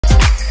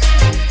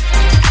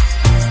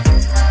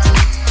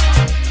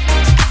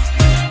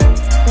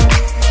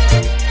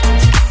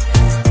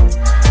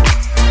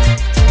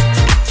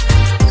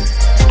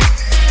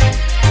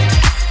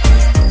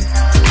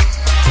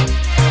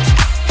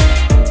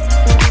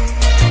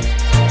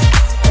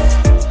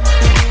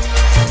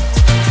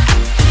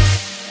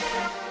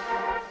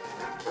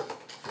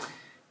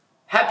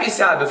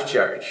Sabbath,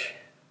 church.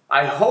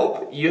 I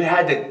hope you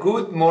had a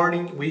good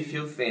morning with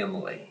your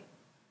family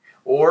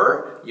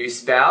or your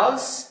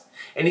spouse.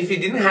 And if you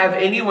didn't have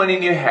anyone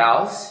in your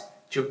house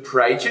to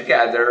pray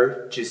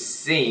together, to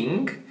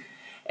sing,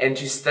 and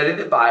to study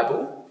the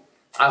Bible,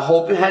 I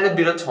hope you had a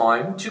bit of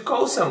time to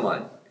call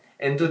someone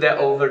and do that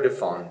over the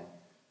phone.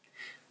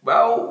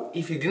 Well,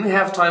 if you didn't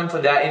have time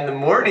for that in the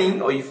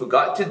morning or you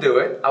forgot to do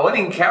it, I want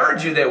to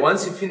encourage you that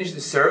once you finish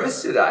the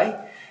service today,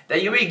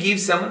 that you may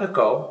give someone a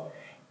call,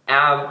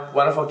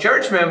 one of our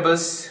church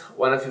members,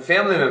 one of your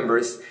family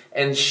members,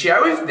 and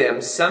share with them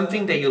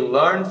something that you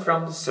learned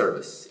from the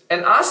service.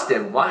 And ask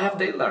them what have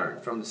they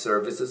learned from the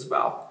service as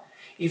well.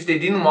 If they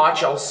didn't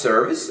watch our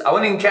service, I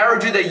want to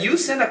encourage you that you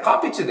send a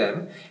copy to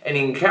them and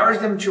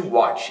encourage them to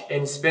watch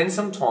and spend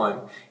some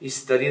time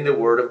studying the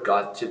Word of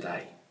God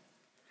today.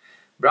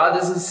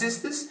 Brothers and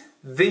sisters,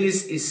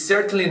 this is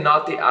certainly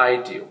not the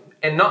ideal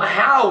and not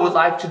how I would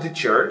like to do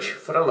church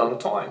for a long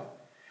time.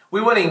 We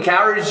want to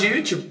encourage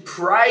you to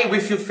pray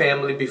with your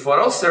family before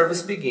our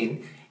service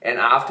begins and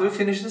after we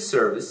finish the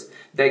service,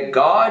 that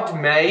God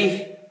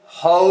may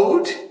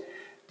hold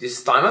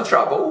this time of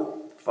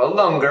trouble for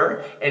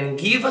longer and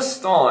give us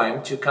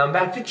time to come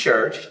back to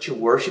church, to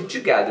worship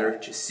together,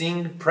 to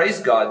sing, praise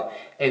God,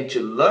 and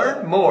to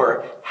learn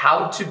more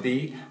how to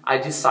be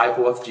a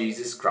disciple of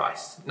Jesus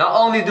Christ. Not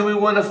only do we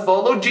want to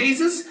follow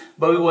Jesus,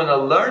 but we want to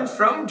learn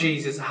from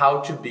Jesus how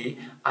to be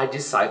a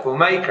disciple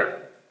maker.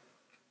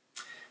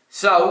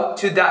 So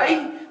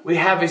today we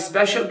have a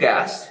special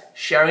guest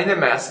sharing the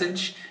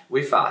message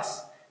with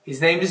us.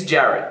 His name is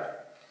Jared.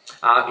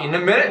 In a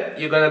minute,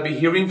 you're going to be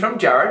hearing from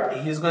Jared.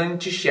 He's going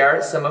to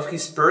share some of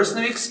his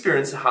personal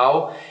experience,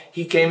 how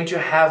he came to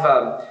have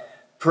a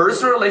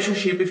personal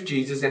relationship with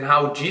Jesus and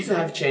how Jesus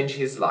has changed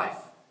his life.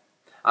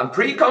 I'm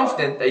pretty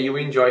confident that you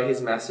will enjoy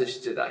his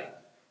message today.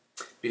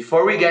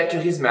 Before we get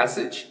to his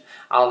message,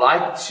 I'd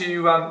like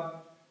to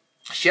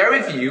share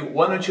with you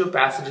one or two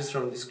passages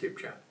from the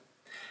scripture.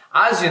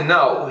 As you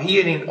know,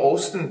 here in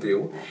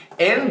Austinville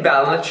and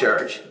Ballina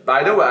Church,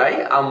 by the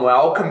way, I'm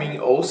welcoming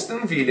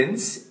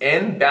Austinvillians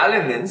and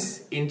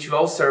Ballinans into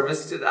our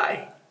service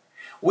today.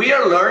 We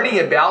are learning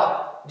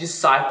about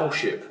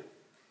discipleship,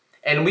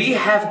 and we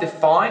have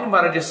defined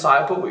what a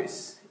disciple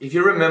is. If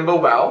you remember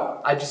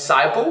well, a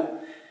disciple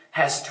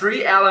has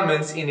three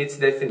elements in its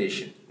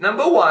definition.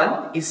 Number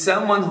one is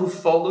someone who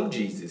follows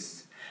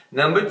Jesus.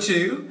 Number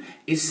two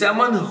is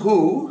someone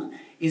who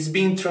is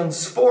being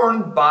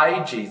transformed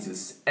by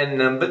Jesus. And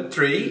number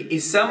three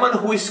is someone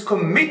who is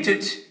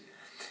committed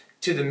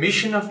to the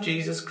mission of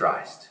Jesus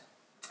Christ.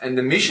 And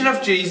the mission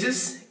of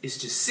Jesus is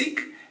to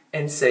seek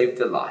and save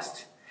the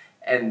lost.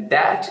 And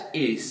that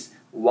is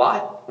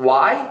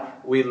why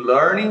we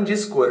learn in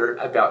this quarter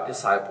about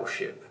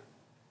discipleship.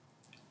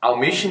 Our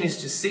mission is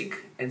to seek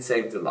and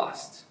save the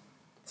lost.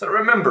 So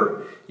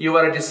remember, you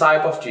are a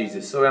disciple of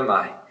Jesus, so am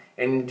I.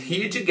 And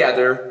here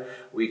together,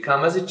 we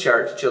come as a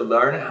church to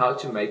learn how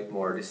to make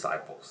more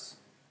disciples.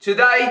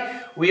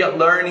 Today, we are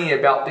learning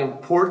about the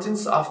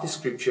importance of the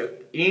scripture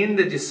in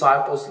the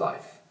disciple's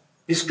life.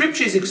 The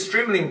scripture is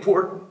extremely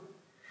important.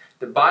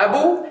 The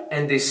Bible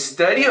and the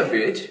study of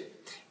it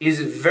is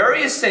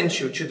very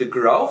essential to the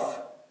growth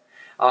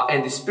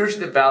and the spiritual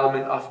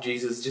development of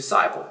Jesus'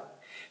 disciple.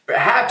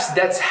 Perhaps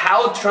that's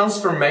how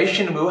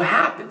transformation will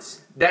happen.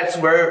 That's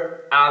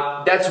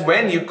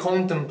when you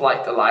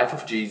contemplate the life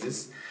of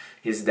Jesus,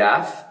 His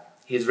death,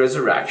 His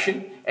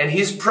resurrection, and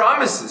His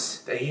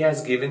promises that He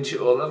has given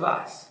to all of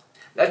us.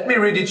 Let me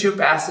read you two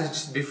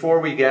passages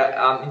before we get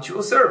into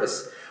our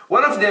service.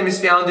 One of them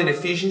is found in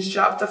Ephesians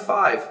chapter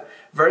 5,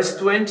 verse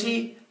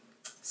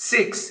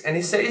 26, and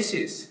it says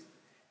this: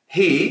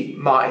 He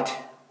might,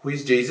 who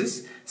is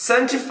Jesus,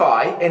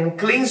 sanctify and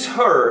cleanse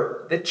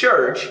her, the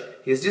church,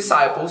 His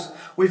disciples,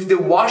 with the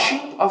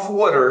washing of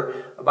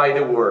water by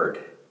the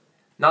word.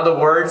 In other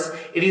words,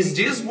 it is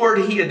this word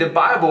here, the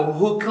Bible,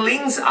 who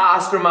cleans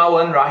us from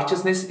our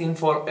unrighteousness and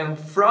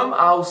from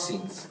our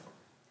sins.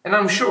 And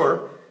I'm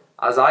sure,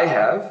 as I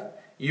have,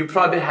 you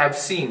probably have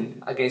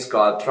sinned against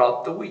God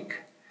throughout the week.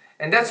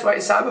 And that's why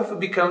Sabbath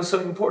becomes so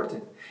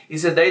important.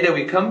 It's a day that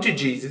we come to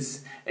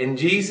Jesus, and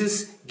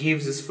Jesus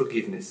gives us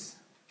forgiveness.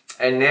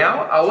 And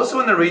now, I also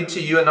want to read to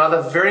you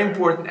another very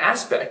important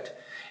aspect,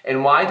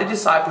 and why the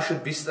disciple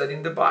should be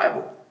studying the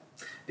Bible.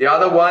 The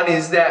other one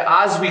is that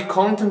as we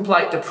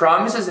contemplate the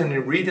promises and we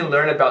read and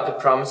learn about the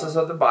promises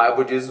of the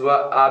Bible, this is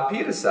what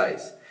Peter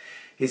says.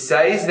 He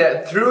says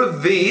that through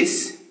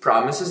these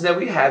promises that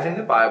we have in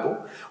the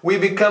Bible, we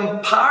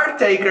become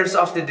partakers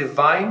of the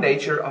divine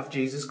nature of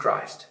Jesus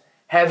Christ,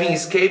 having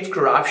escaped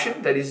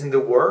corruption that is in the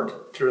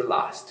world through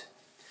lust.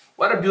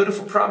 What a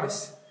beautiful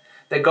promise,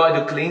 that God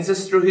will cleanse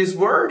us through His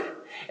Word,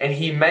 and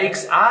He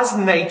makes us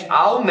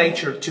our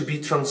nature to be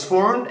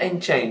transformed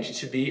and changed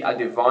to be a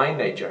divine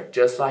nature,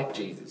 just like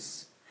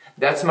Jesus.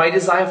 That's my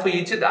desire for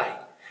you today.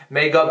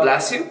 May God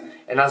bless you.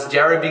 And as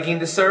Jared begins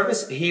the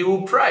service, he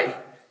will pray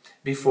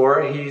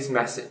before his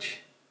message.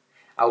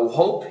 I will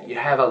hope you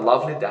have a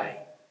lovely day.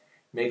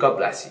 May God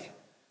bless you.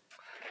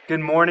 Good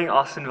morning,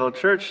 Austinville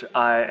Church.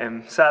 I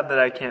am sad that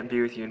I can't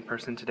be with you in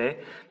person today,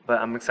 but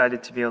I'm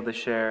excited to be able to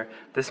share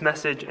this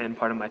message and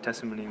part of my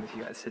testimony with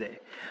you guys today.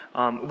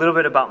 A little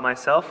bit about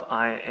myself.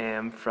 I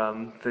am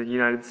from the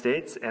United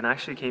States and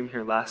actually came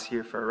here last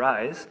year for a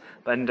Rise,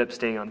 but ended up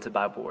staying on to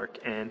Bible work.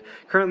 And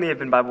currently I've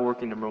been Bible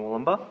working in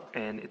Mwamba,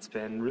 and it's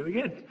been really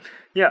good.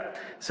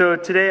 So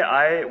today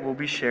I will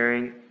be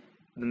sharing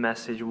the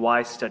message,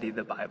 Why Study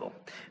the Bible.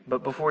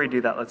 But before we do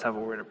that, let's have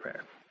a word of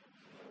prayer.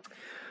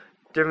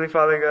 Dear Heavenly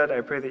Father God, I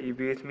pray that you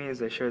be with me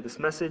as I share this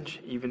message.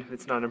 Even if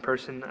it's not in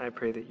person, I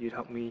pray that you'd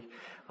help me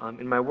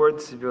in my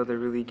words to be able to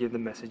really give the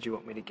message you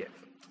want me to give.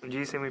 In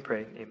Jesus' name we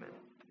pray, amen.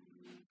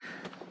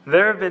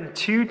 There have been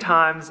 2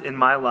 times in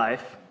my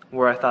life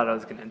where I thought I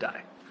was going to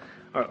die.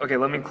 Okay,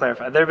 let me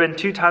clarify. There have been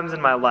 2 times in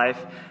my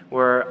life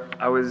where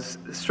I was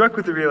struck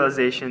with the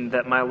realization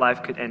that my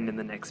life could end in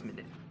the next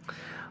minute.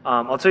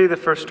 I'll tell you the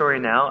first story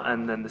now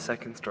and then the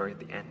second story at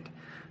the end.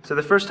 So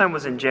the first time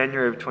was in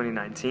January of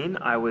 2019.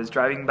 I was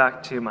driving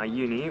back to my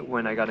uni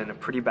when I got in a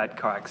pretty bad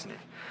car accident.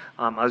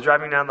 I was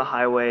driving down the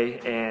highway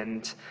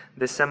and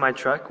this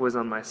semi-truck was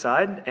on my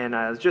side and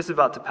I was just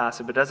about to pass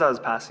it, but as I was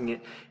passing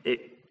it,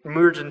 it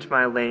merged into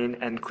my lane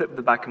and clipped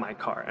the back of my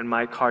car, and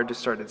my car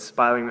just started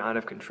spiraling out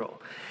of control.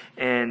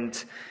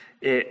 And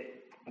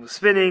it was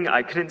spinning,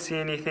 I couldn't see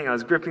anything, I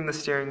was gripping the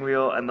steering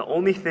wheel, and the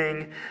only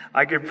thing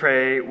I could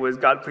pray was,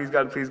 God, please,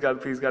 God, please,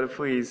 God, please, God,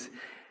 please.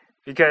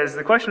 Because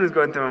the question was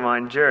going through my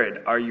mind,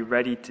 Jared, are you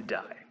ready to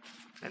die?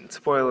 And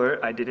spoiler,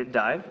 I didn't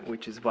die,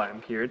 which is why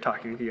I'm here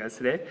talking with you guys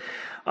today.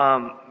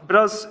 But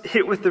I was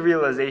hit with the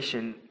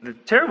realization, the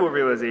terrible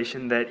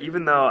realization, that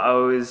even though I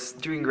was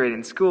doing great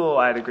in school,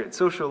 I had a great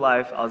social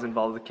life, I was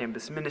involved with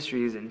campus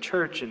ministries and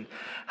church and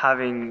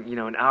having,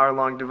 an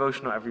hour-long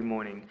devotional every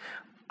morning,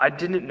 I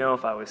didn't know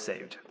if I was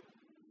saved.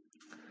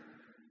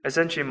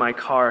 Essentially, my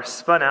car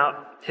spun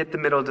out, hit the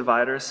middle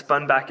divider,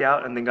 spun back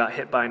out, and then got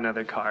hit by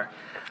another car.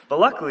 But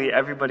luckily,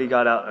 everybody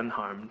got out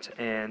unharmed,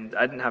 and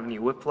I didn't have any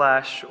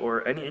whiplash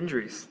or any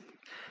injuries.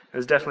 It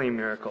was definitely a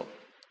miracle.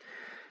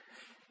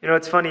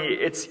 It's funny,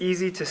 it's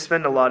easy to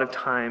spend a lot of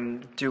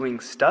time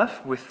doing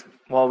stuff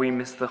while we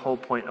miss the whole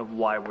point of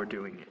why we're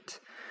doing it.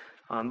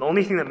 The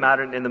only thing that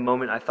mattered in the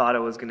moment I thought I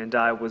was going to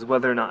die was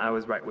whether or not I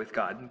was right with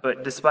God.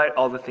 But despite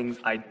all the things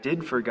I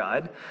did for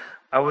God,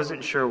 I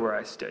wasn't sure where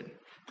I stood.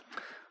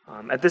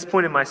 At this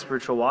point in my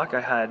spiritual walk,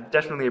 I had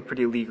definitely a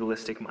pretty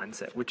legalistic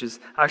mindset, which is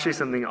actually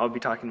something I'll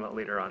be talking about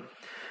later on.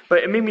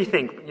 But it made me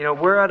think,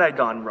 where had I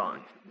gone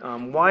wrong?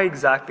 Why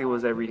exactly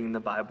was I reading the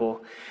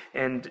Bible?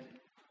 And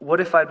what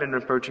if I'd been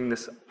approaching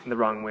this the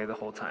wrong way the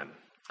whole time?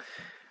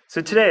 So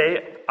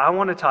today, I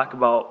want to talk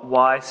about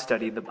why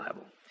study the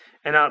Bible.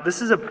 And now,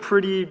 this is a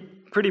pretty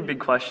big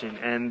question,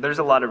 and there's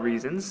a lot of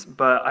reasons,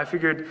 but I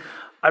figured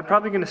I'm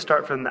probably going to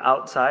start from the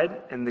outside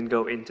and then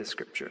go into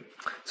Scripture.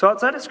 So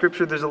outside of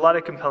Scripture, there's a lot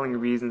of compelling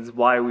reasons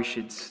why we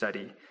should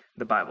study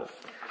the Bible.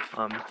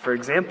 For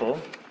example,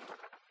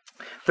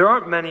 there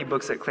aren't many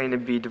books that claim to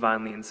be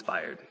divinely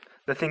inspired.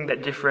 The thing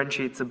that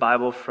differentiates the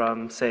Bible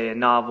from, say, a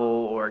novel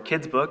or a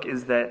kid's book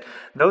is that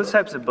those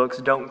types of books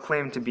don't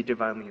claim to be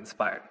divinely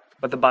inspired,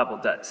 but the Bible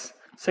does.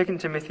 2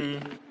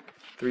 Timothy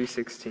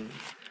 3:16.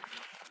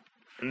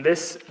 And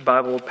this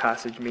Bible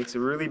passage makes a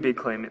really big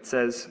claim. It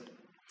says,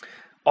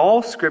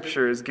 all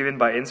Scripture is given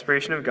by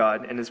inspiration of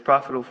God and is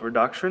profitable for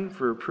doctrine,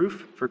 for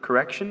reproof, for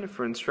correction,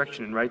 for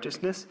instruction in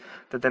righteousness,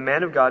 that the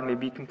man of God may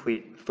be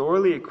complete,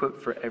 thoroughly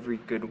equipped for every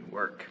good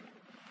work.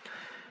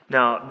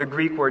 Now, the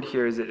Greek word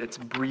here is that it's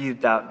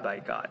breathed out by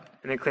God,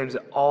 and it claims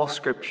that all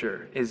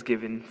Scripture is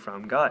given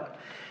from God.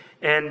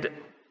 And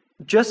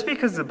just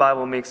because the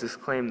Bible makes this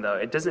claim, though,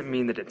 it doesn't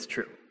mean that it's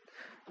true.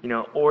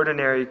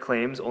 Ordinary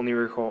claims only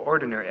require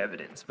ordinary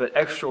evidence, but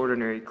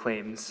extraordinary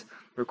claims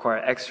require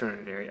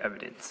extraordinary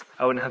evidence.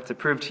 I wouldn't have to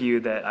prove to you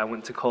that I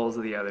went to Kohl's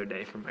the other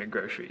day for my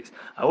groceries.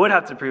 I would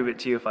have to prove it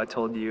to you if I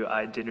told you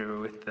I had dinner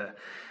with the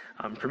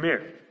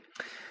premier.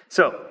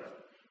 So,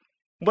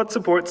 what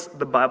supports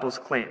the Bible's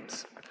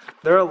claims?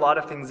 There are a lot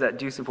of things that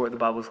do support the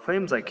Bible's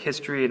claims, like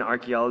history and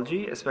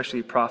archaeology,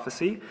 especially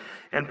prophecy.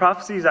 And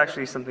prophecy is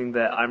actually something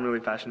that I'm really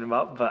passionate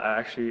about, but I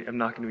actually am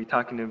not going to be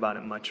talking about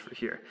it much for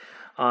here.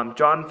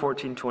 John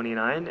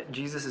 14:29,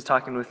 Jesus is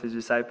talking with his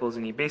disciples,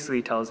 and he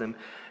basically tells them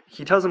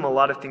a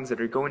lot of things that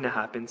are going to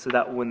happen, so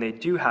that when they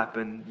do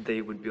happen,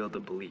 they would be able to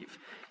believe.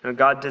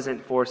 God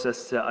doesn't force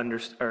us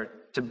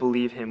to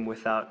believe him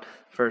without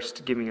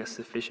first giving us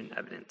sufficient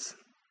evidence.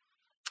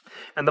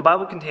 And the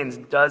Bible contains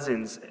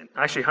dozens,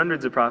 actually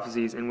hundreds of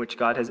prophecies in which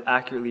God has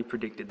accurately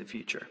predicted the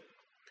future.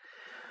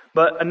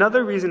 But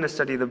another reason to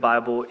study the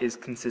Bible is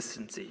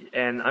consistency.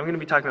 And I'm going to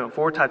be talking about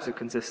 4 types of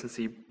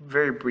consistency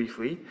very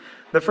briefly.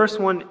 The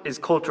first one is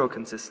cultural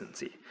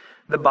consistency.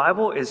 The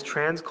Bible is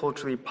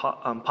transculturally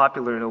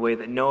popular in a way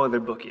that no other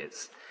book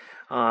is.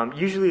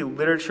 Usually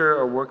literature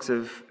or works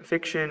of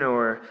fiction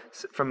or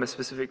from a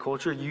specific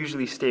culture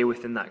usually stay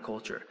within that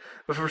culture.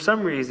 But for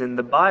some reason,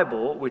 the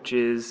Bible, which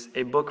is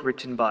a book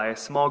written by a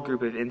small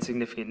group of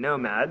insignificant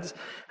nomads,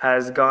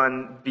 has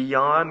gone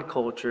beyond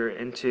culture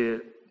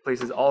into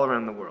places all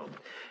around the world.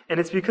 And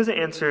it's because it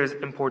answers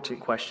important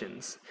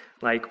questions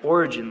like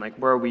origin, like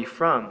where are we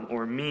from,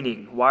 or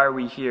meaning, why are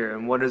we here,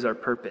 and what is our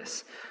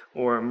purpose,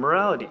 or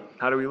morality,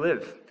 how do we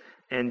live,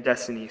 and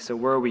destiny, so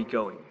where are we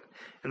going?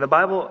 And the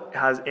Bible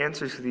has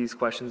answers to these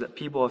questions that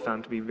people have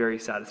found to be very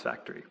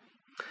satisfactory.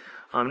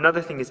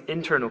 Another thing is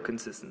internal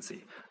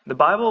consistency. The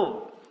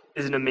Bible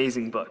is an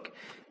amazing book.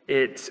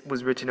 It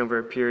was written over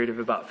a period of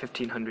about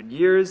 1,500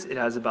 years. It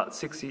has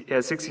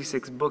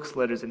 66 books,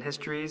 letters, and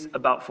histories,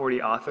 about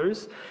 40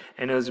 authors,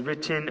 and it was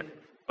written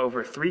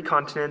over 3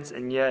 continents,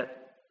 and yet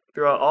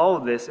throughout all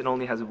of this, it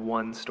only has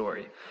one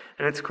story.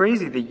 And it's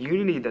crazy the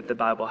unity that the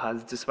Bible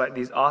has, despite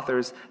these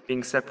authors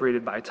being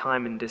separated by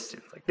time and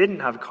distance. Like, they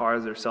didn't have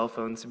cars or cell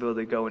phones to be able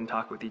to go and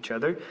talk with each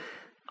other,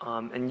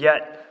 and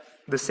yet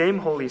the same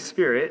Holy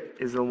Spirit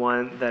is the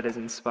one that has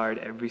inspired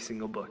every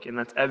single book, and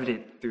that's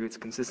evident through its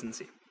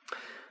consistency.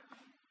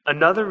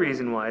 Another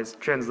reason why is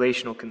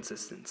translational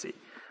consistency.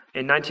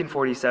 In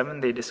 1947,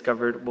 they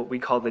discovered what we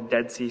call the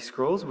Dead Sea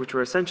Scrolls, which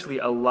were essentially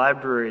a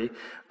library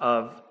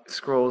of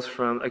scrolls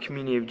from a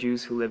community of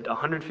Jews who lived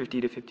 150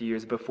 to 50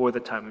 years before the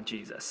time of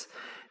Jesus.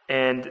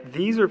 And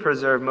these were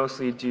preserved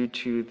mostly due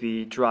to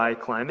the dry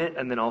climate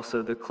and then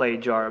also the clay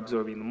jar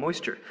absorbing the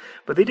moisture.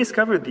 But they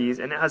discovered these,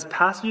 and it has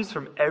passages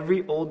from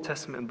every Old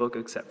Testament book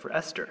except for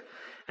Esther.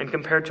 And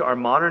compared to our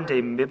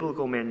modern-day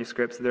biblical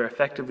manuscripts, they're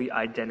effectively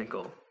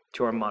identical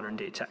to our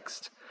modern-day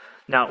text.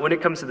 Now, when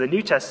it comes to the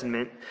New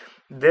Testament,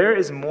 there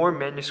is more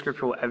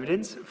manuscriptural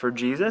evidence for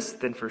Jesus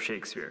than for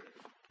Shakespeare,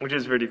 which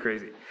is pretty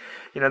crazy.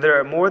 There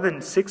are more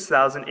than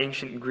 6,000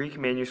 ancient Greek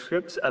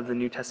manuscripts of the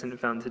New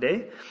Testament found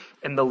today,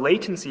 and the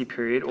latency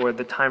period, or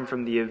the time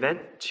from the event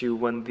to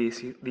when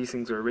these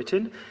things were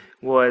written,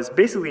 was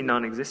basically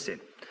non-existent.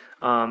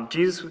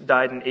 Jesus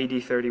died in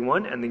AD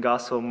 31, and the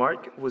Gospel of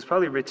Mark was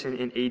probably written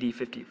in AD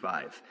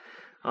 55.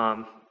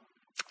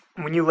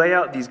 When you lay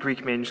out these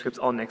Greek manuscripts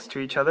all next to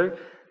each other,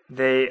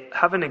 they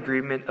have an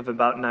agreement of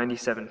about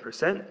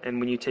 97%, and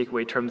when you take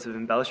away terms of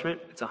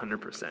embellishment, it's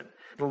 100%.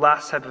 The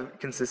last type of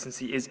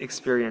consistency is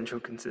experiential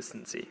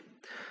consistency.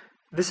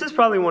 This is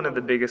probably one of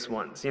the biggest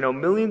ones.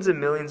 Millions and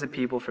millions of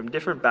people from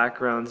different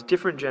backgrounds,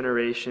 different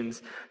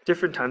generations,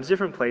 different times,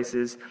 different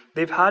places,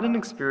 they've had an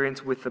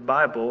experience with the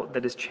Bible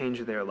that has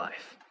changed their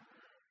life.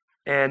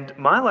 And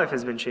my life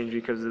has been changed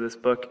because of this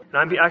book, and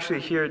I'm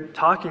actually here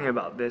talking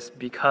about this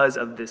because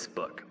of this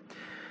book.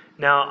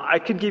 Now, I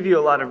could give you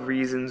a lot of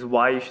reasons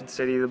why you should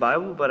study the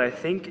Bible, but I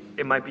think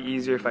it might be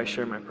easier if I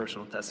share my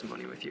personal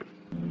testimony with you.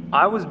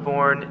 I was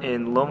born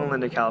in Loma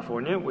Linda,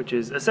 California, which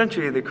is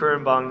essentially the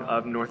Currumbang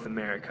of North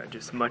America,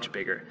 just much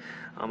bigger.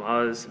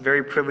 I was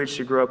very privileged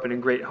to grow up in a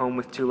great home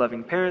with 2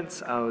 loving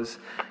parents.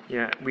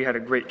 We had a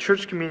great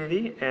church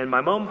community, and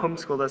my mom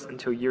homeschooled us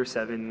until year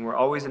 7. We're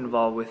always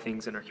involved with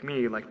things in our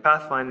community, like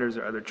Pathfinders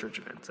or other church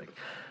events.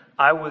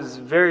 I was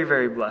very,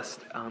 very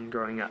blessed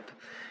growing up.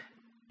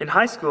 In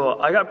high school,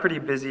 I got pretty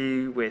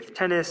busy with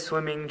tennis,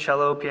 swimming,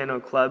 cello, piano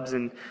clubs,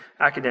 and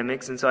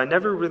academics, and so I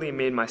never really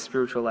made my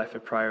spiritual life a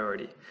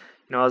priority.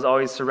 I was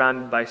always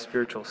surrounded by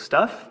spiritual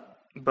stuff,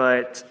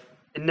 but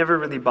it never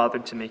really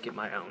bothered to make it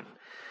my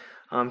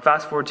own.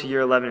 Fast forward to year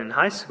 11 in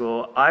high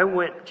school, I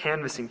went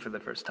canvassing for the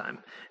first time,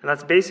 and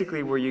that's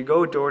basically where you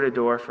go door to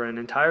door for an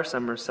entire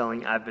summer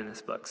selling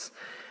Adventist books.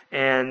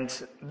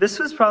 And this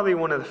was probably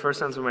one of the first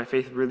times where my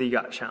faith really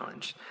got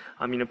challenged.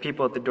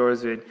 People at the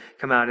doors would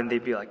come out and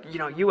they'd be like,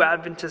 you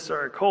Adventists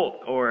are a cult,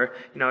 or,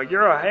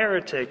 you're a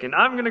heretic, and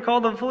I'm going to call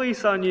the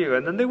police on you.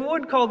 And then they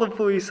would call the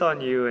police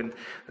on you, and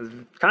it was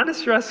kind of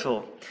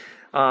stressful.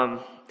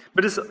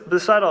 But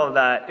beside all of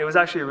that, it was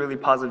actually a really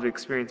positive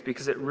experience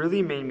because it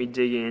really made me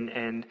dig in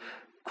and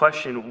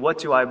question, what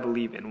do I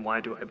believe and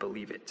why do I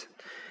believe it?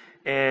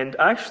 And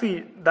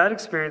actually, that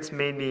experience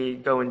made me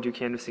go and do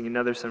canvassing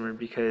another summer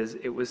because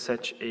it was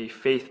such a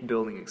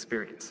faith-building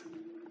experience.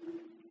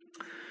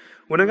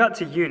 When I got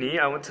to uni,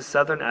 I went to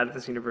Southern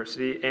Adventist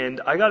University,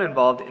 and I got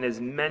involved in as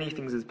many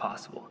things as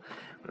possible.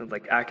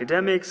 Like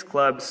academics,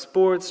 clubs,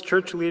 sports,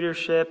 church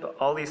leadership,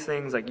 all these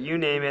things, you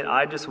name it.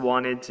 I just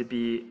wanted to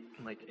be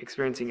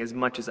experiencing as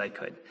much as I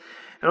could.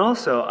 And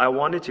also, I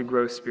wanted to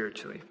grow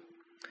spiritually.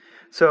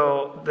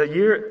 So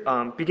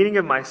the beginning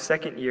of my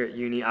second year at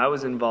uni, I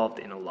was involved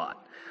in a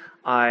lot.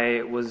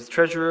 I was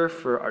treasurer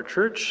for our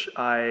church.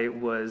 I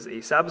was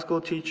a Sabbath school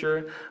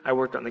teacher. I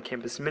worked on the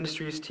campus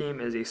ministries team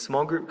as a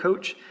small group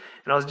coach.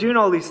 And I was doing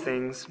all these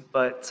things,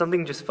 but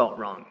something just felt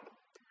wrong.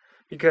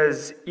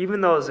 Because even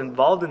though I was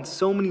involved in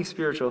so many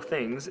spiritual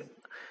things,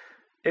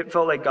 it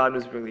felt like God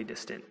was really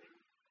distant.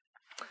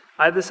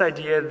 I had this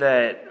idea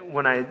that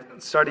when I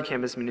started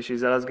campus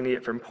ministries that I was going to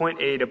get from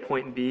point A to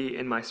point B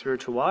in my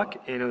spiritual walk,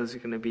 and it was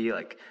going to be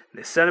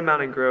this set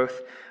amount of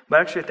growth.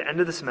 But actually at the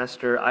end of the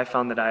semester, I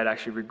found that I had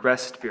actually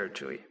regressed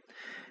spiritually.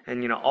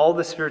 And all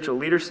the spiritual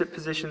leadership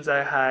positions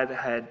I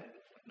had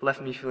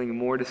left me feeling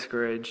more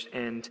discouraged,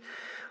 and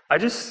I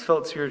just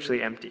felt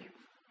spiritually empty.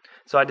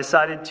 So I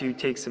decided to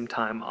take some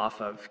time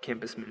off of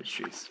campus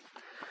ministries.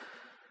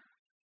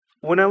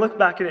 When I look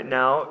back at it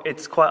now,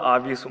 it's quite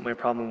obvious what my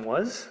problem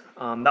was.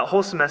 That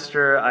whole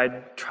semester,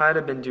 I'd tried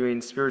to been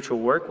doing spiritual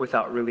work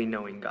without really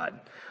knowing God.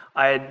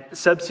 I had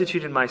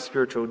substituted my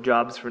spiritual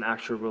jobs for an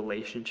actual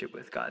relationship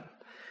with God.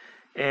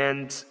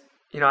 And,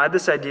 I had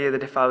this idea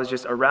that if I was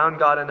just around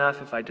God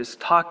enough, if I just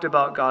talked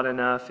about God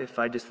enough, if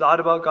I just thought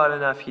about God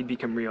enough, he'd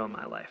become real in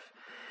my life.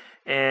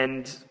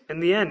 And in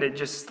the end, it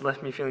just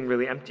left me feeling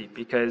really empty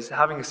because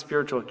having a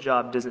spiritual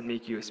job doesn't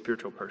make you a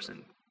spiritual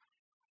person.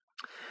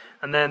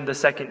 And then the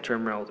second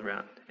term rolled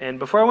around. And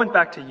before I went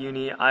back to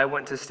uni, I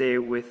went to stay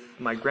with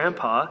my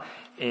grandpa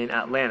in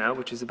Atlanta,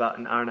 which is about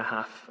an hour and a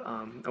half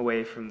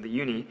away from the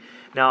uni.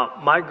 Now,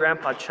 my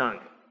grandpa Chung,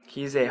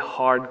 he's a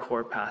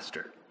hardcore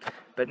pastor.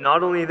 But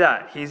not only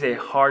that, he's a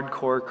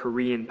hardcore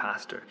Korean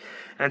pastor.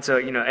 And so,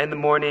 in the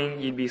morning,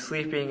 you'd be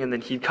sleeping, and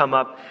then he'd come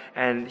up,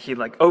 and he'd,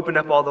 open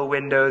up all the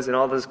windows, and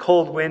all this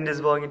cold wind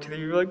is blowing into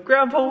you. You're like,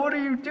 Grandpa, what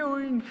are you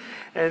doing?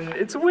 And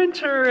it's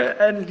winter.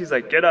 And he's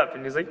like, get up.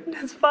 And he's like,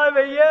 it's 5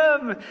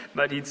 a.m.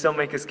 But he'd still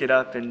make us get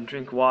up and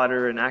drink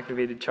water and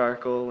activated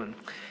charcoal. And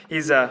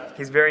he's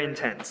very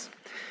intense.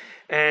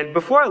 And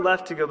before I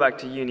left to go back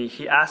to uni,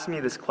 he asked me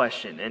this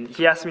question, and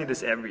he asked me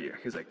this every year.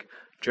 He's like,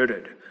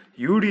 Jared,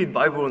 you read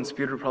Bible and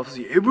Spirit of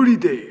Prophecy every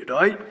day,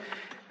 right?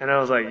 And I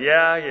was like,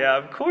 yeah,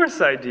 of course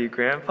I do,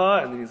 Grandpa.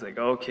 And then he's like,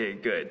 okay,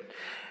 good.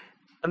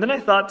 And then I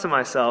thought to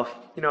myself,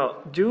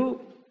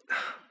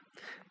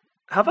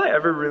 have I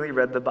ever really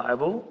read the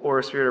Bible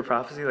or Spirit of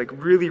Prophecy,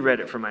 really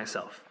read it for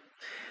myself?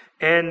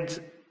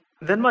 And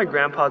then my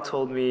grandpa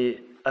told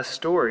me a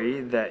story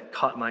that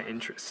caught my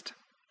interest.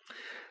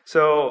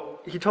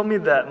 So he told me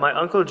that my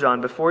Uncle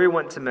John,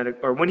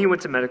 when he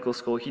went to medical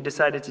school, he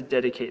decided to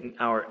dedicate an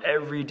hour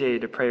every day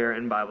to prayer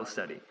and Bible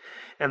study.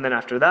 And then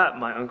after that,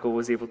 my uncle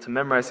was able to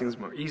memorize things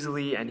more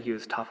easily, and he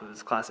was top of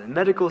his class in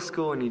medical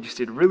school, and he just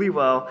did really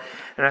well.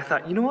 And I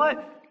thought, you know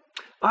what?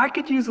 I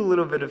could use a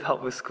little bit of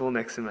help with school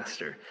next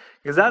semester.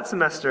 Because that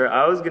semester,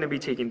 I was going to be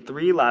taking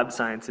 3 lab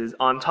sciences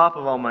on top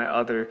of all my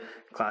other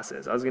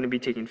classes. I was going to be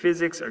taking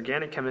physics,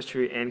 organic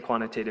chemistry, and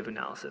quantitative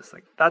analysis.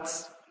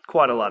 That's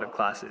quite a lot of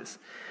classes.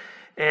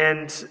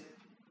 And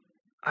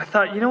I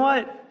thought, you know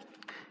what?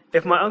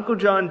 If my Uncle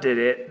John did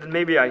it, then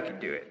maybe I could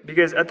do it.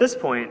 Because at this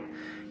point,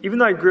 even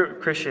though I grew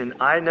up Christian,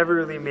 I never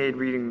really made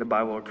reading the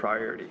Bible a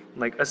priority.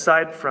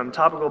 Aside from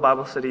topical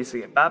Bible studies to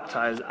get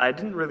baptized, I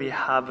didn't really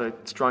have a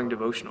strong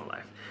devotional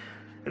life.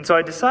 And so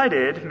I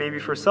decided, maybe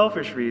for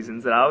selfish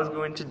reasons, that I was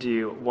going to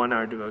do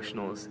 1-hour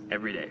devotionals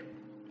every day.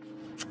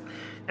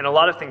 And a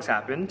lot of things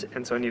happened,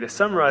 and so I need to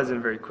summarize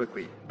them very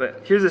quickly.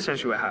 But here's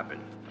essentially what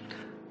happened.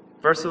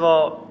 First of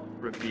all,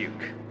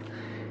 rebuke.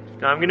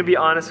 Now, I'm going to be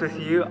honest with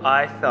you.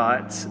 I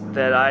thought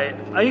that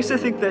I used to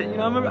think that,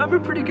 I'm a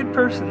pretty good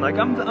person.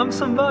 I'm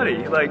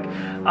somebody. Look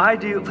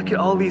at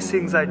all these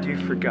things I do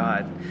for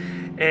God.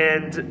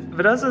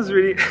 But as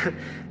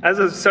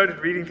I started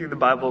reading through the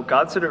Bible,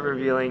 God started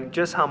revealing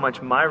just how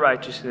much my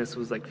righteousness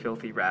was like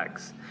filthy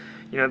rags.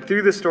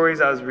 Through the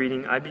stories I was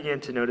reading, I began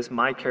to notice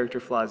my character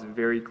flaws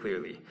very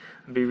clearly.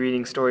 I'd be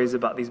reading stories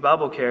about these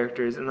Bible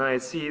characters, and then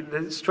I'd see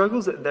the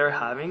struggles that they're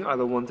having are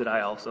the ones that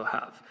I also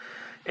have.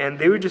 And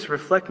they would just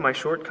reflect my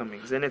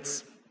shortcomings, and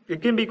it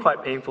can be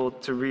quite painful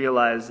to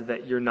realize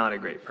that you're not a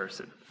great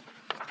person.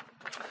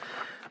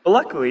 But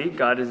luckily,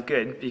 God is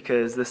good,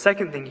 because the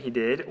second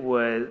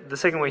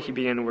way he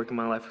began to work in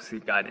my life was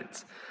through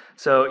guidance.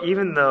 So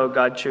even though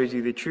God shows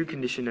you the true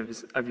condition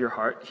of your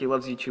heart, he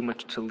loves you too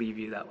much to leave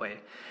you that way.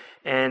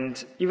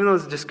 And even though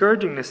it's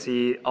discouraging to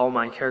see all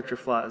my character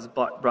flaws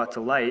brought to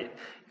light,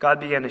 God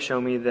began to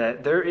show me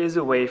that there is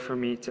a way for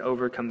me to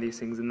overcome these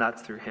things, and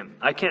that's through him.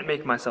 I can't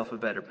make myself a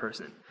better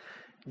person.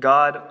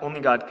 Only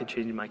God could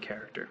change my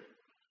character.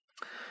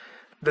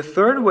 The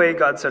third way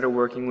God started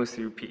working was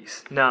through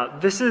peace. Now,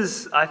 this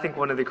is, I think,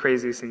 one of the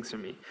craziest things for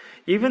me.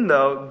 Even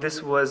though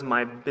this was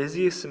my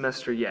busiest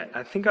semester yet,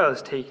 I think I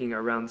was taking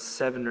around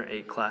 7 or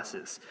 8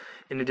 classes,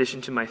 in addition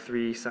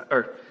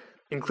to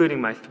including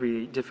my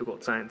 3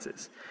 difficult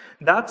sciences.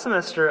 That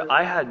semester,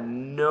 I had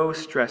no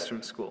stress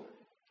from school.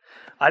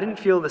 I didn't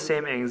feel the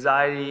same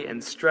anxiety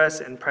and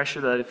stress and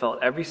pressure that I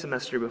felt every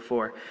semester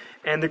before.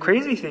 And the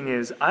crazy thing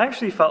is, I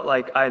actually felt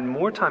like I had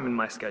more time in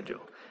my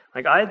schedule.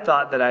 I had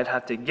thought that I'd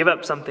have to give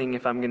up something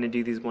if I'm going to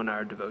do these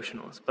 1-hour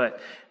devotionals, but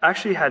I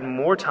actually had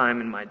more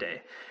time in my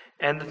day.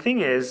 And the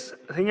thing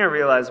I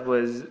realized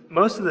was,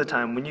 most of the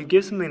time, when you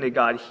give something to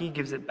God, he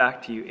gives it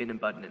back to you in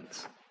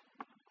abundance.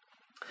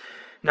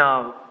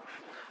 Now,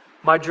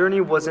 my journey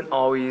wasn't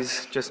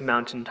always just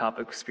mountaintop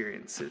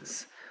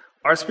experiences.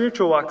 Our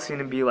spiritual walks seem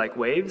to be like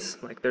waves,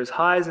 there's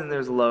highs and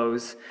there's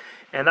lows,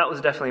 and that was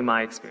definitely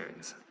my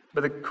experience.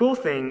 But the cool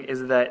thing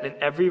is that in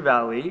every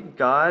valley,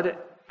 God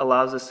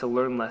allows us to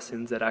learn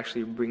lessons that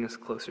actually bring us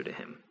closer to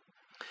him.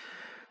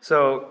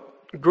 So,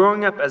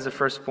 growing up as a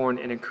firstborn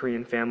in a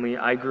Korean family,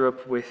 I grew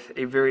up with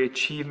a very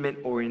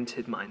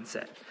achievement-oriented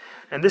mindset.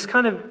 And this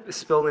kind of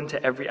spilled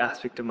into every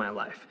aspect of my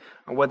life.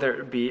 Whether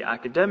it be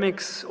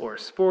academics or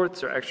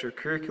sports or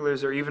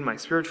extracurriculars or even my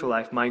spiritual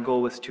life, my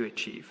goal was to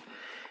achieve.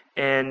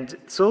 And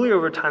slowly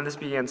over time, this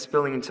began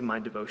spilling into my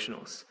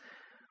devotionals.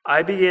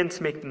 I began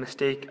to make the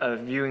mistake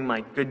of viewing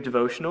my good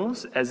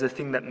devotionals as the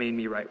thing that made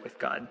me right with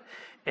God.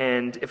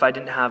 And if I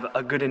didn't have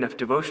a good enough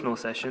devotional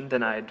session,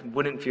 then I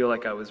wouldn't feel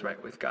like I was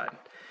right with God.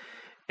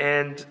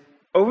 And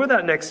over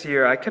that next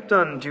year, I kept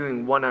on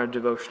doing 1-hour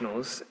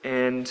devotionals,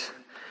 and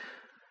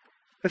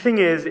the thing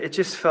is, it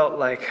just felt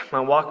like my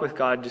walk with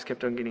God just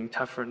kept on getting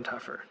tougher and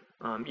tougher.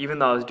 Even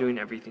though I was doing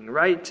everything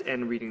right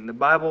and reading the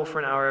Bible for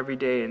an hour every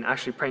day and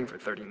actually praying for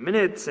 30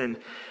 minutes, and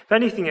if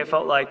anything, it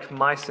felt like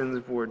my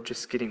sins were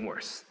just getting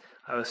worse.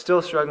 I was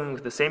still struggling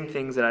with the same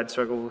things that I'd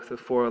struggled with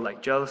before,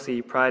 like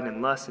jealousy, pride,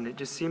 and lust, and it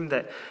just seemed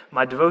that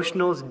my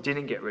devotionals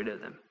didn't get rid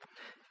of them.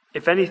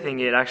 If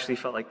anything, it actually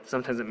felt like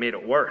sometimes it made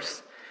it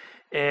worse.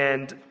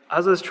 And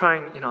as I was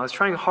trying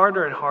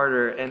harder and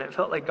harder, and it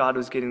felt like God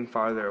was getting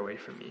farther away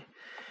from me.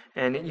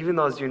 And even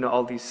though I was doing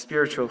all these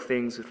spiritual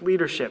things with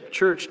leadership,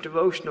 church,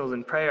 devotionals,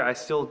 and prayer, I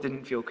still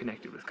didn't feel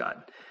connected with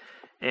God.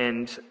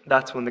 And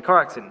that's when the car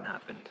accident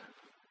happened.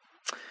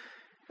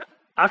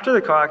 After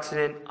the car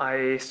accident,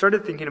 I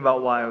started thinking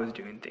about why I was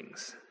doing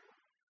things.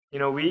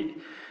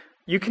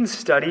 You can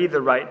study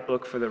the right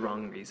book for the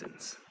wrong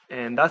reasons.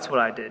 And that's what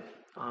I did.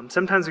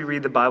 Sometimes we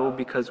read the Bible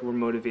because we're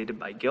motivated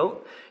by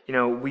guilt.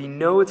 We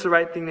know it's the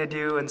right thing to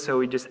do, and so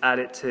we just add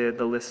it to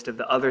the list of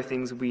the other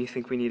things we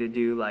think we need to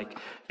do, like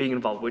being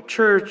involved with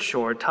church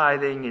or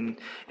tithing, and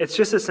it's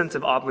just a sense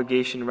of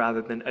obligation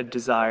rather than a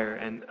desire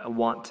and a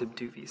want to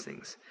do these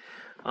things.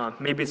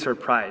 Maybe it's our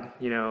pride.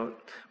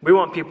 We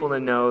want people to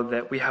know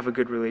that we have a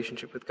good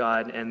relationship with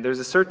God, and there's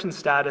a certain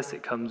status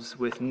that comes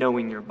with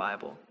knowing your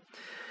Bible.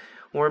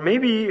 Or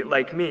maybe,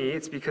 like me,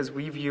 it's because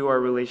we view our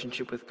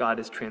relationship with God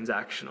as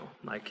transactional.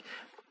 Like,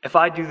 if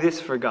I do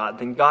this for God,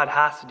 then God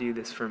has to do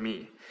this for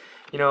me.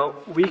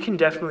 We can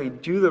definitely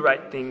do the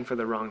right thing for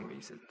the wrong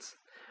reasons.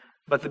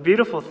 But the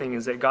beautiful thing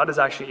is that God is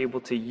actually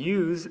able to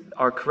use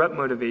our corrupt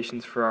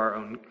motivations for our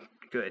own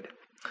good.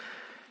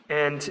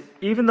 And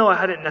even though I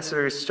hadn't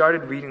necessarily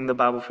started reading the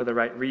Bible for the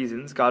right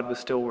reasons, God was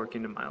still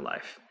working in my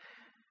life.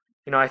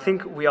 I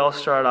think we all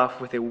start off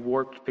with a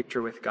warped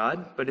picture with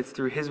God, but it's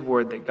through His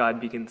Word that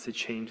God begins to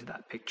change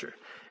that picture.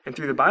 And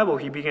through the Bible,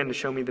 He began to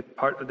show me the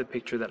part of the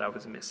picture that I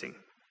was missing.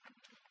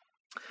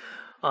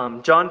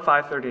 John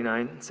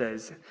 5:39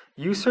 says,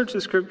 "You search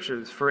the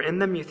Scriptures, for in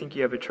them you think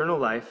you have eternal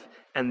life,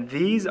 and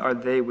these are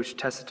they which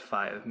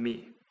testify of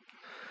me."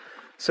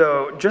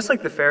 So, just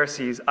like the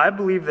Pharisees, I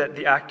believe that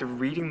the act of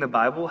reading the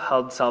Bible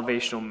held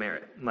salvational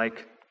merit,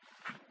 like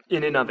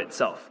in and of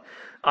itself.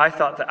 I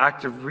thought the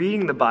act of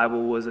reading the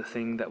Bible was a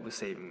thing that was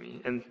saving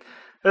me. And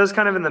it was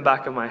kind of in the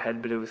back of my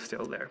head, but it was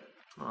still there.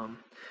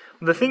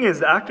 The thing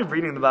is, the act of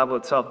reading the Bible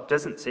itself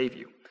doesn't save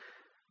you.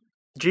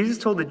 Jesus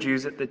told the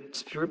Jews that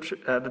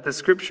the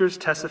Scriptures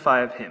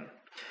testify of Him.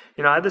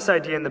 I had this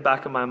idea in the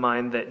back of my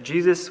mind that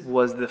Jesus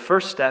was the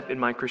first step in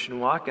my Christian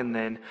walk, and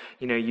then,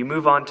 you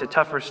move on to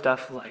tougher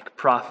stuff like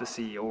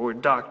prophecy or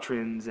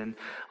doctrines and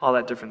all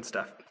that different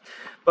stuff.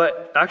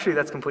 But actually,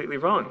 that's completely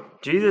wrong.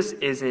 Jesus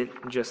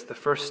isn't just the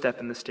first step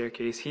in the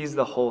staircase. He's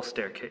the whole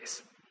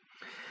staircase.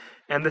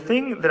 And the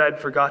thing that I'd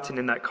forgotten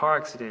in that car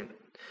accident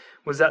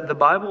was that the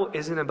Bible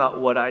isn't about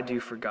what I do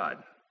for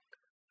God.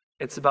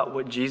 It's about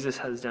what Jesus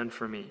has done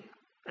for me.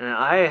 And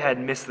I had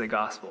missed the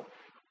gospel.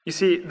 You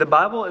see, the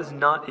Bible is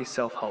not a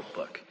self-help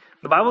book.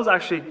 The Bible is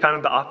actually kind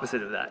of the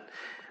opposite of that.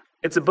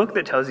 It's a book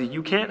that tells you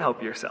you can't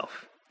help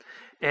yourself.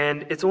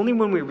 And it's only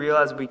when we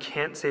realize we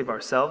can't save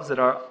ourselves that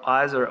our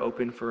eyes are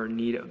open for our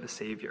need of a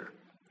Savior.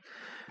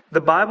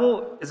 The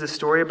Bible is a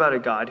story about a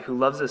God who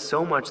loves us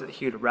so much that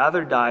He would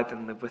rather die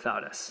than live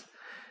without us.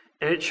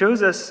 And it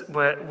shows us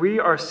that we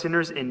are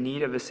sinners in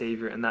need of a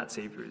Savior, and that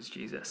Savior is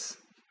Jesus.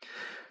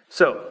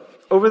 So,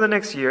 over the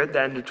next year, at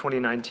the end of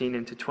 2019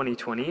 into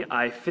 2020,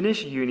 I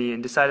finished uni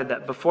and decided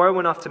that before I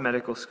went off to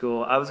medical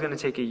school, I was going to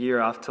take a year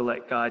off to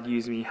let God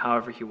use me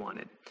however He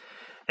wanted.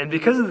 And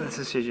because of this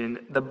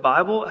decision, the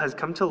Bible has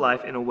come to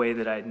life in a way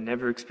that I had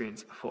never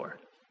experienced before.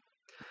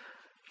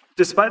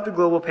 Despite the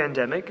global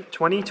pandemic,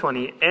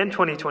 2020 and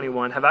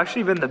 2021 have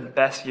actually been the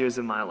best years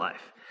of my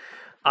life.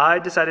 I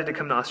decided to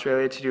come to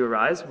Australia to do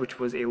Arise, which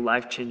was a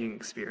life-changing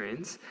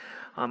experience.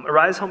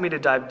 Arise helped me to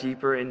dive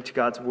deeper into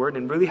God's Word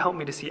and really helped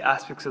me to see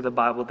aspects of the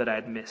Bible that I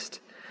had missed.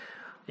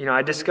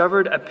 I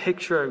discovered a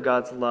picture of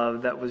God's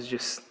love that was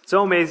just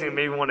so amazing it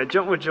made me want to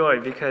jump with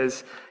joy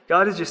because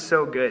God is just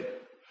so good.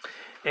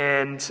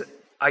 And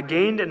I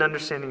gained an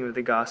understanding of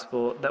the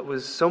gospel that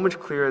was so much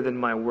clearer than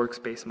my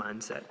works-based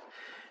mindset.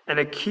 And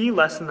a key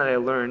lesson that I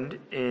learned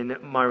in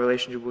my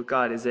relationship with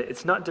God is that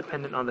it's not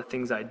dependent on the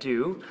things I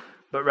do,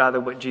 but rather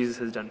what Jesus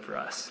has done for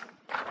us.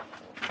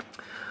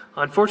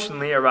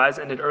 Unfortunately, Arise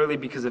ended early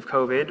because of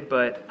COVID,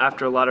 but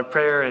after a lot of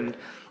prayer and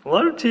a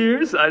lot of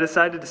tears, I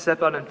decided to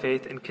step out in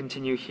faith and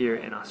continue here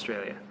in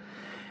Australia.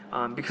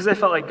 Because I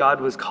felt like God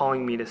was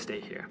calling me to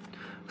stay here.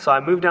 So I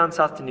moved down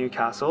south to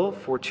Newcastle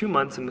for 2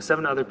 months and with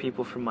 7 other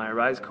people from my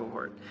Arise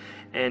cohort.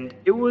 And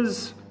it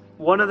was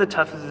one of the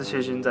toughest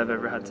decisions I've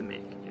ever had to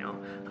make.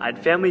 I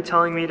had family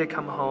telling me to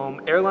come home,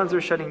 airlines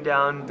were shutting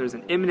down, there's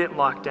an imminent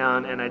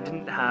lockdown, and I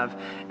didn't have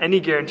any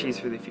guarantees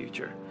for the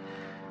future.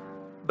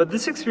 But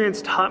this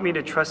experience taught me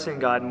to trust in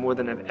God more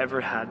than I've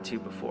ever had to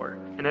before.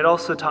 And it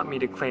also taught me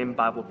to claim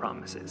Bible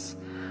promises.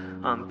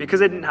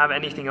 Because I didn't have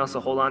anything else to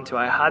hold on to,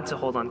 I had to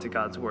hold on to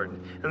God's word.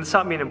 And this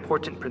taught me an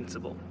important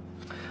principle.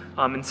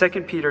 In 2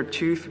 Peter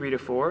 2,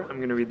 3-4, I'm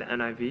going to read the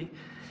NIV. It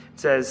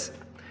says,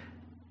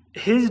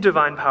 "His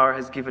divine power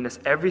has given us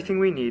everything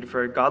we need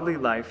for a godly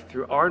life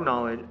through our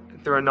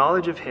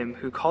knowledge of him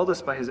who called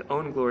us by his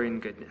own glory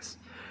and goodness.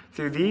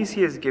 Through these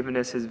he has given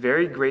us his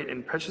very great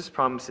and precious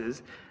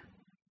promises,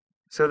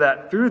 so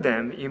that through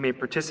them you may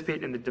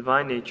participate in the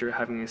divine nature,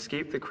 having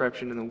escaped the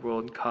corruption in the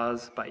world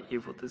caused by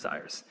evil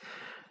desires."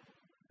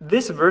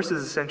 This verse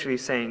is essentially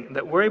saying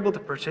that we're able to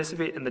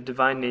participate in the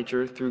divine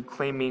nature through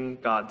claiming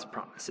God's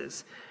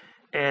promises.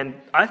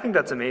 And I think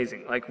that's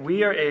amazing. Like,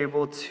 we are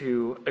able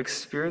to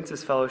experience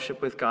this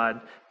fellowship with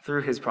God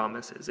through his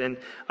promises. And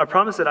a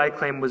promise that I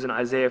claim was in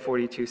Isaiah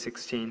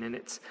 42:16, and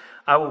it's,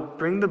 "I will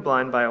bring the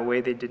blind by a way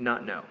they did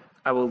not know.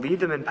 I will lead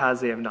them in paths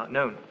they have not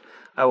known.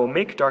 I will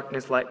make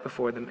darkness light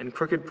before them and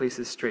crooked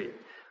places straight.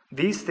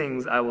 These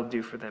things I will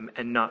do for them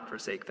and not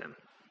forsake them."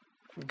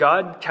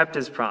 God kept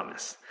his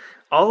promise.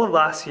 All of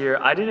last year,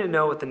 I didn't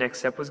know what the next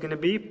step was going to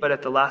be, but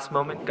at the last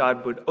moment,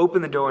 God would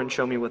open the door and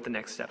show me what the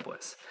next step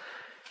was.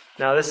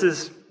 Now, this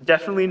is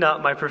definitely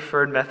not my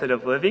preferred method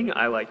of living.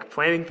 I like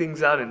planning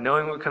things out and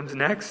knowing what comes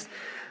next,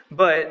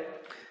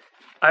 but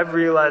I've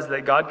realized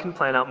that God can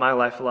plan out my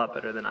life a lot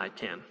better than I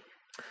can.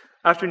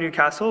 After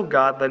Newcastle,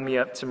 God led me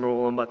up to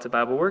Murwillumbah to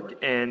Bible work,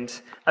 and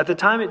at the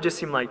time it just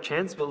seemed like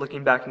chance, but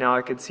looking back now,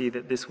 I could see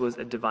that this was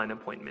a divine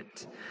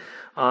appointment.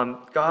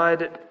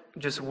 God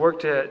just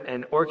worked at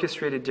and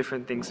orchestrated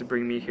different things to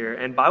bring me here,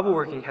 and Bible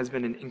working has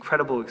been an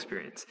incredible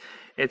experience.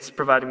 It's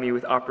provided me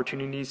with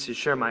opportunities to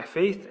share my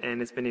faith,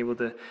 and I've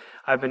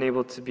been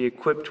able to be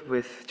equipped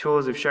with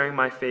tools of sharing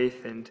my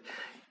faith and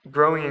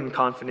growing in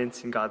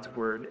confidence in God's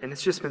word, and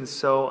it's just been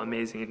so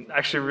amazing and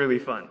actually really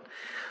fun.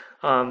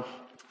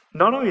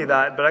 Not only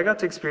that, but I got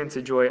to experience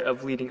the joy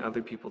of leading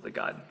other people to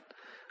God.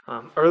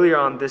 Earlier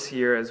on this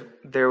year,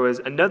 there was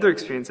another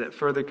experience that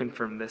further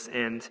confirmed this,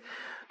 and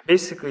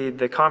basically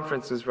the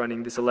conference was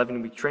running this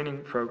 11-week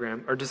training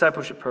program, or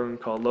discipleship program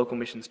called Local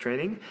Missions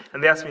Training,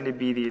 and they asked me to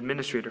be the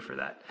administrator for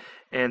that.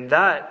 And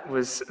that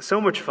was so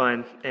much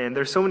fun, and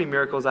there's so many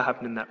miracles that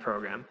happened in that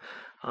program.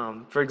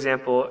 For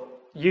example,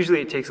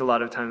 usually it takes a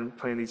lot of time to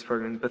plan these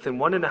programs, but in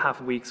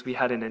 1.5 weeks, we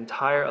had an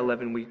entire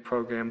 11-week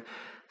program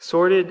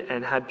sorted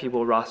and had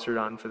people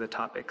rostered on for the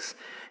topics.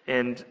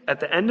 And at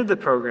the end of the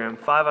program,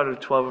 5 out of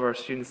 12 of our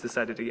students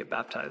decided to get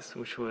baptized,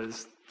 which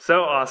was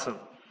so awesome.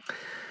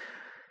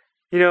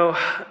 You know,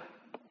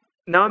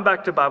 now I'm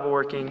back to Bible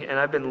working, and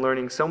I've been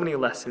learning so many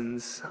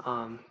lessons,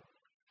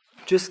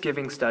 just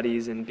giving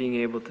studies and being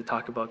able to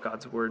talk about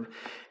God's word.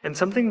 And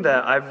something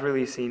that I've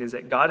really seen is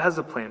that God has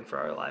a plan for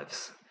our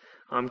lives.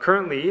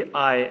 Currently,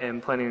 I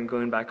am planning on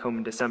going back home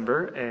in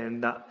December,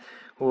 and that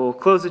will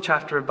close the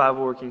chapter of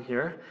Bible working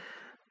here.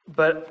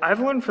 But I've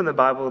learned from the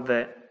Bible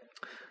that,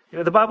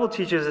 the Bible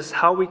teaches us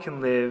how we can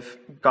live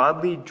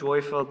godly,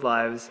 joy-filled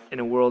lives in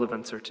a world of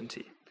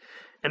uncertainty.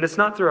 And it's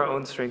not through our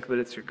own strength, but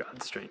it's through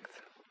God's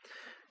strength.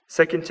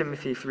 2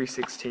 Timothy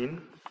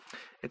 3:16,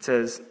 it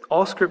says,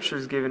 "All scripture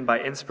is given by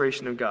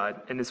inspiration of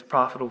God and is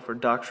profitable for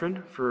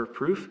doctrine, for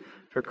reproof,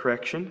 for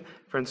correction,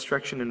 for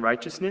instruction in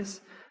righteousness,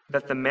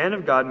 that the man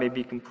of God may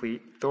be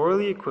complete,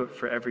 thoroughly equipped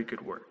for every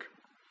good work."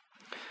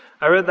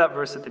 I read that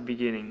verse at the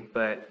beginning,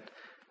 but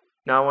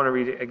now I want to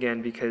read it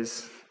again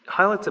because it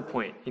highlights a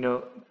point.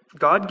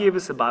 God gave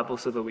us the Bible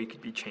so that we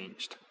could be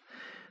changed.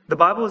 The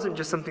Bible isn't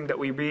just something that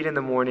we read in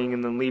the morning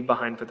and then leave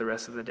behind for the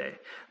rest of the day.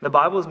 The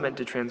Bible is meant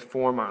to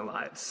transform our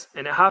lives.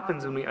 And it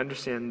happens when we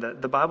understand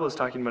that the Bible is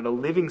talking about a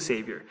living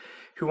Savior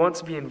who wants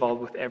to be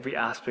involved with every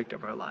aspect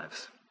of our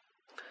lives.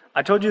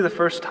 I told you the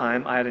first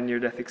time I had a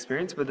near-death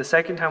experience, but the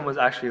second time was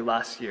actually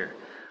last year.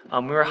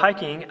 We were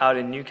hiking out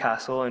in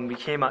Newcastle, and we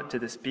came out to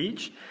this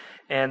beach,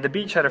 and the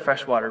beach had a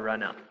freshwater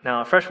runout.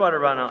 Now, a freshwater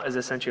runout is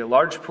essentially a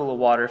large pool of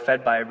water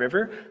fed by a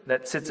river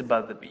that sits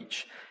above the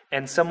beach.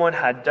 And someone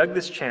had dug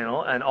this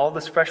channel, and all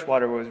this fresh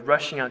water was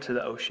rushing out to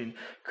the ocean,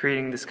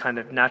 creating this kind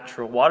of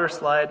natural water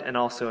slide and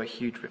also a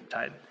huge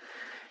riptide.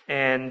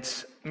 And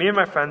me and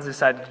my friends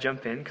decided to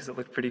jump in because it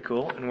looked pretty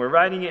cool, and we're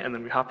riding it, and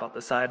then we hop out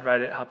the side,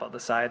 ride it, hop out the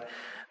side.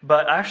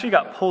 But I actually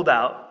got pulled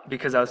out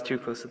because I was too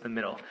close to the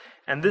middle.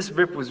 And this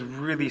rip was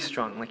really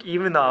strong. Like,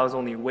 even though I was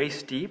only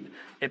waist deep,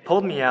 it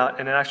pulled me out,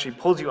 and it actually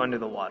pulls you under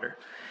the water.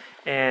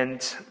 And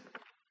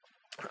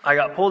I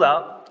got pulled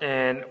out,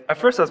 and at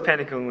first I was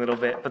panicking a little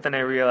bit, but then I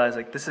realized,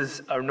 this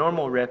is a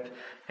normal rip,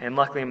 and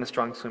luckily I'm a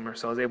strong swimmer,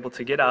 so I was able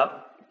to get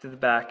out to the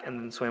back and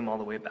then swim all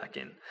the way back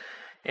in.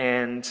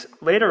 And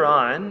later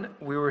on,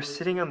 we were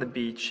sitting on the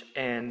beach,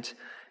 and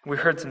we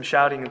heard some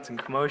shouting and some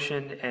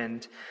commotion,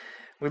 and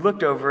we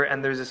looked over,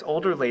 and there's this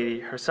older lady,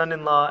 her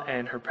son-in-law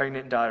and her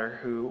pregnant daughter,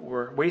 who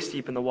were waist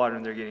deep in the water,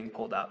 and they're getting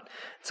pulled out.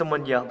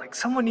 Someone yelled,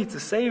 someone needs to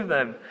save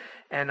them.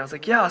 And I was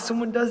like, yeah,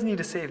 someone does need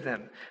to save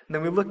them. And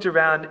then we looked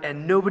around,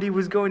 and nobody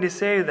was going to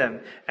save them.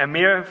 And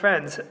me and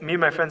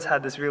my friends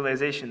had this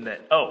realization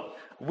that,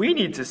 we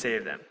need to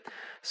save them.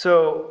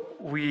 So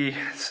we're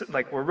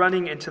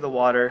running into the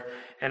water,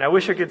 and I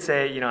wish I could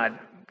say, I had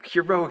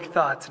heroic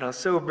thoughts and I was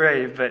so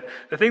brave, but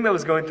the thing that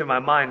was going through my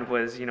mind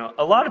was,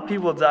 a lot of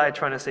people die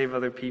trying to save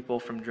other people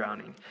from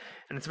drowning,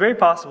 and it's very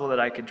possible that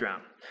I could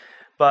drown.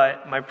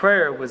 But my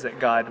prayer was that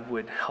God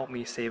would help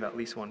me save at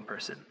least one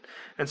person.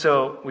 And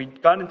so we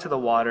got into the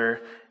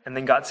water and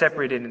then got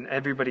separated and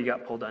everybody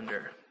got pulled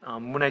under.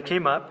 When I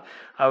came up,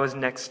 I was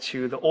next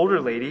to the older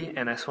lady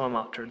and I swam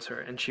out towards her.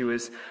 And she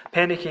was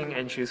panicking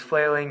and she was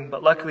flailing,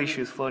 but luckily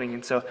she was floating.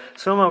 And so I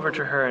swam over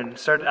to her and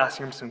started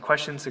asking her some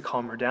questions to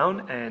calm her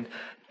down. And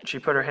she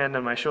put her hand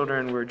on my shoulder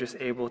and we were just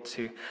able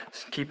to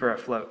keep her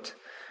afloat.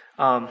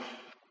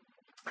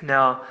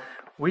 Now,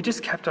 we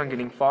just kept on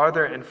getting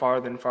farther and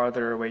farther and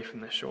farther away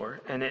from the shore.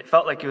 And it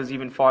felt like it was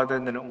even farther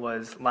than it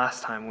was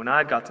last time when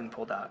I'd gotten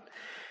pulled out.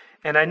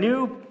 And I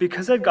knew,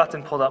 because I'd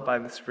gotten pulled out by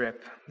this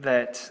rip,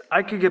 that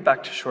I could get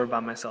back to shore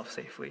by myself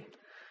safely.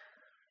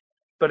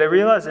 But I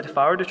realized that if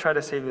I were to try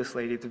to save this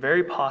lady, it's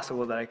very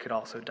possible that I could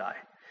also die.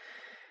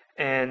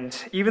 And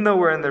even though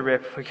we're in the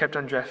rip, we kept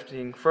on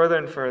drifting further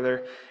and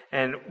further,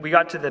 and we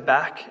got to the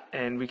back,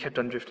 and we kept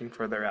on drifting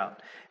further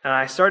out. And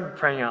I started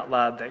praying out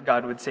loud that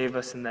God would save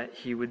us and that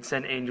He would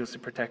send angels to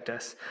protect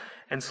us.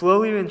 And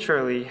slowly and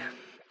surely,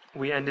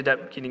 we ended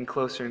up getting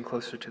closer and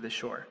closer to the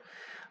shore.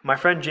 My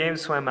friend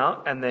James swam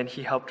out, and then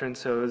he helped her, and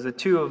so it was the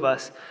two of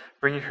us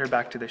bringing her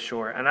back to the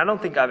shore. And I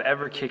don't think I've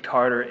ever kicked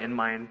harder in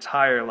my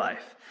entire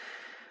life.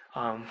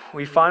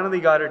 We finally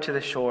got her to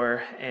the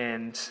shore,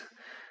 and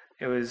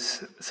it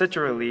was such a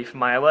relief.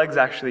 My legs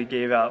actually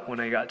gave out when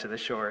I got to the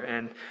shore.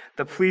 And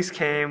the police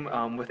came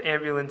with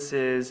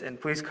ambulances and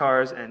police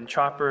cars and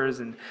choppers.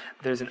 And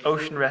there's an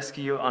ocean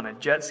rescue on a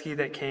jet ski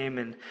that came.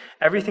 And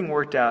everything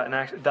worked out. And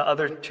actually, the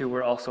other two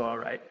were also all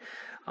right.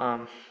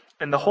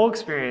 And the whole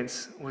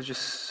experience was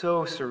just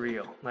so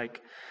surreal.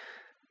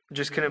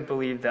 Just couldn't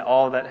believe that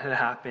all that had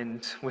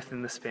happened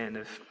within the span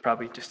of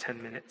probably just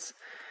 10 minutes.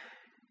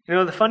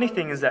 The funny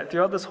thing is that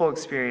throughout this whole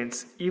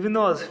experience, even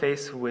though I was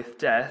faced with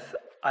death,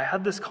 I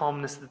had this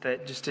calmness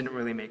that just didn't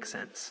really make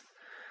sense.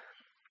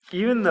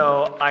 Even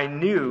though I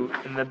knew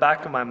in the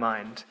back of my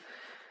mind,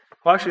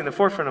 well, actually in the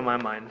forefront of my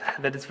mind,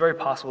 that it's very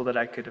possible that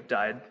I could have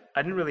died,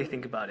 I didn't really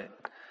think about it.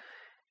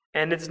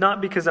 And it's not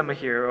because I'm a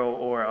hero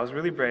or I was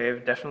really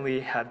brave,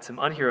 definitely had some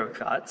unheroic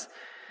thoughts.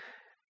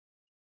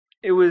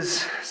 It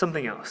was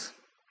something else.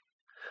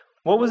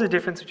 What was the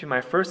difference between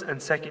my first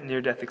and second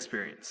near-death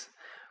experience?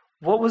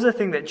 What was the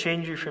thing that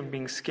changed you from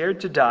being scared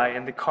to die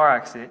in the car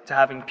accident to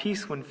having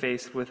peace when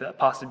faced with a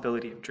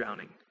possibility of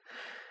drowning?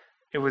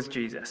 It was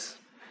Jesus.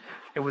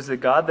 It was the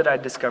God that I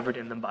discovered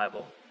in the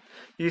Bible.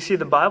 You see,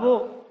 the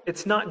Bible,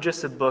 it's not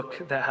just a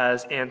book that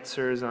has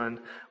answers on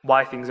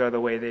why things are the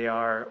way they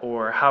are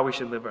or how we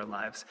should live our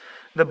lives.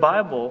 The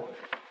Bible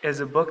is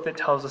a book that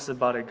tells us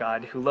about a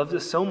God who loves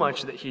us so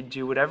much that He'd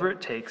do whatever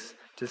it takes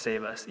to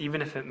save us, even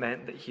if it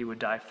meant that He would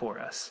die for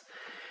us.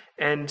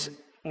 And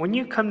when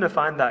you come to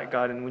find that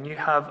God and when you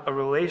have a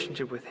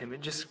relationship with Him, it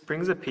just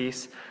brings a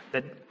peace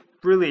that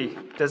really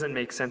doesn't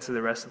make sense of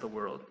the rest of the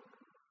world.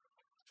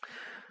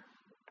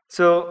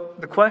 So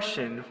the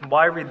question,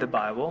 why read the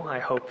Bible? I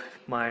hope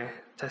my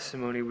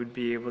testimony would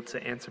be able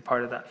to answer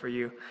part of that for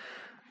you.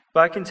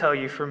 But I can tell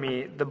you, for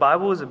me, the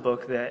Bible is a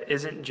book that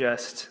isn't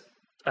just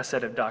a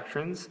set of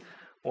doctrines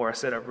or a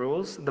set of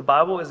rules. The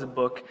Bible is a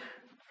book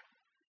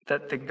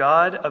that the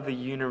God of the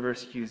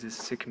universe uses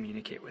to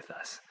communicate with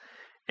us.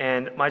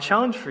 And my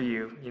challenge for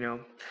you,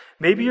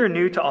 maybe you're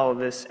new to all of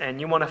this and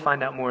you want to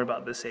find out more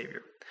about the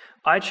Savior.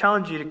 I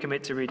challenge you to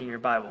commit to reading your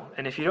Bible.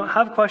 And if you don't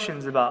have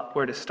questions about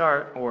where to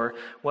start or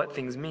what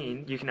things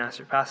mean, you can ask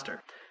your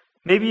pastor.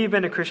 Maybe you've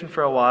been a Christian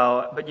for a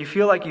while, but you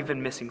feel like you've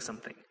been missing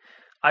something.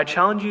 I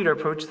challenge you to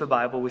approach the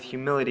Bible with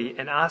humility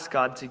and ask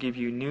God to give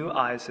you new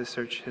eyes to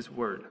search His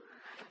Word.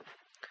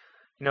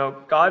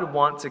 God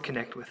wants to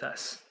connect with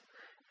us,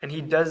 and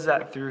He does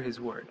that through His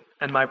Word.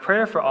 And my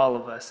prayer for all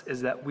of us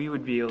is that we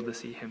would be able to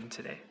see Him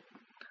today.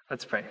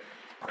 Let's pray.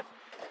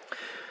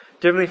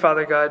 Dear Heavenly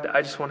Father God,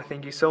 I just want to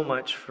thank You so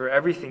much for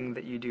everything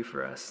that You do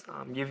for us.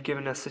 You've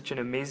given us such an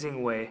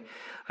amazing way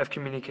of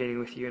communicating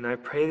with You, and I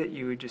pray that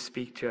You would just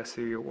speak to us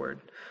through Your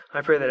Word.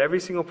 I pray that every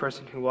single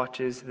person who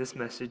watches this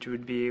message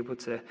would be able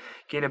to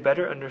gain a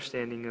better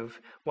understanding of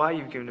why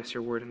You've given us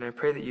Your Word, and I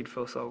pray that You'd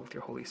fill us all with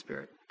Your Holy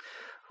Spirit.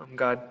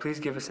 God,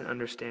 please give us an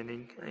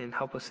understanding and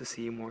help us to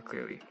see You more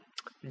clearly.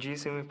 In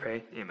Jesus' name we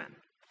pray, amen.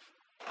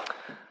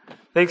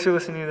 Thanks for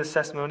listening to this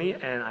testimony,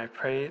 and I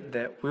pray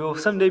that we will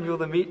someday be able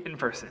to meet in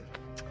person.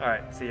 All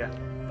right, see ya.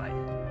 Bye.